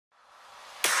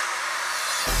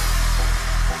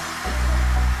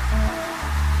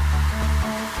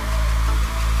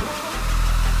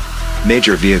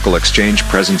Major Vehicle Exchange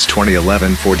presents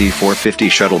 2011 Ford E450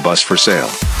 shuttle bus for sale.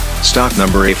 Stock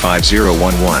number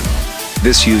A5011.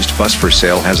 This used bus for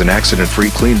sale has an accident-free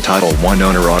clean Title I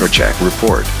owner auto check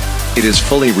report. It is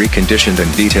fully reconditioned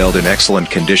and detailed in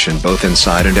excellent condition both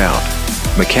inside and out.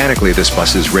 Mechanically, this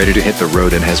bus is ready to hit the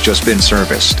road and has just been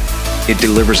serviced. It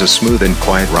delivers a smooth and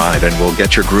quiet ride and will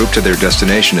get your group to their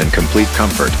destination in complete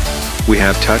comfort. We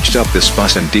have touched up this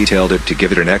bus and detailed it to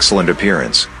give it an excellent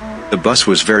appearance. The bus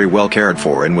was very well cared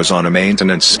for and was on a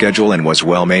maintenance schedule and was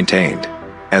well maintained.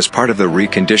 As part of the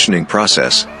reconditioning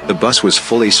process, the bus was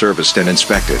fully serviced and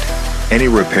inspected. Any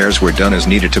repairs were done as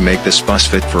needed to make this bus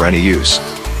fit for any use.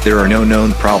 There are no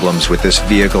known problems with this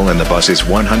vehicle and the bus is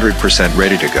 100%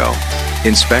 ready to go.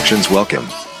 Inspections welcome.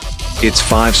 Its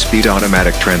 5-speed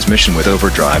automatic transmission with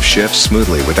overdrive shifts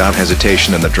smoothly without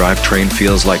hesitation and the drivetrain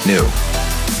feels like new.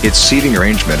 Its seating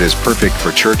arrangement is perfect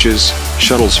for churches,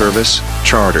 shuttle service,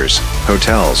 charters,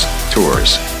 hotels,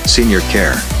 tours, senior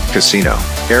care, casino,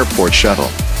 airport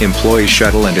shuttle, employee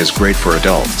shuttle and is great for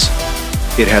adults.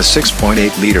 It has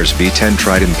 6.8 liters V10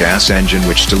 Triton gas engine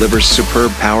which delivers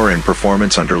superb power and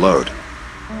performance under load.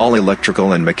 All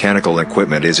electrical and mechanical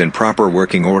equipment is in proper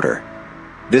working order.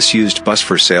 This used bus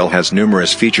for sale has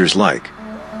numerous features like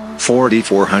Ford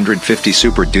E450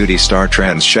 Super Duty Star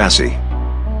Trans chassis,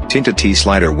 tinted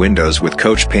T-slider windows with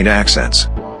coach paint accents,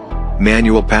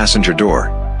 manual passenger door,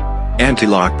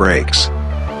 anti-lock brakes,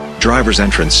 driver's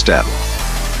entrance step,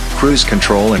 cruise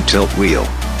control and tilt wheel,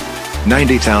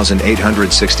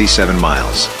 90,867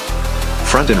 miles,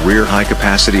 front and rear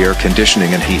high-capacity air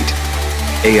conditioning and heat,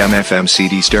 AM/FM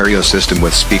CD stereo system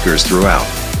with speakers throughout,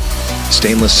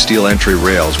 stainless steel entry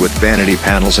rails with vanity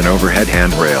panels and overhead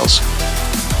handrails,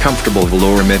 comfortable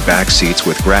velour mid-back seats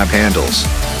with grab handles,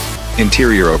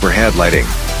 interior overhead lighting,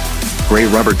 gray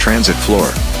rubber transit floor,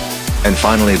 and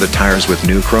finally the tires with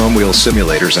new chrome wheel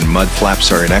simulators and mud flaps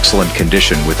are in excellent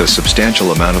condition with a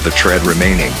substantial amount of the tread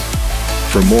remaining.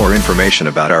 For more information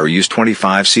about our used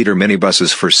 25-seater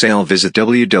minibuses for sale, visit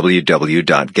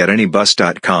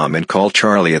www.getanybus.com and call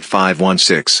Charlie at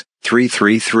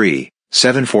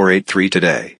 516-333-7483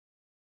 today.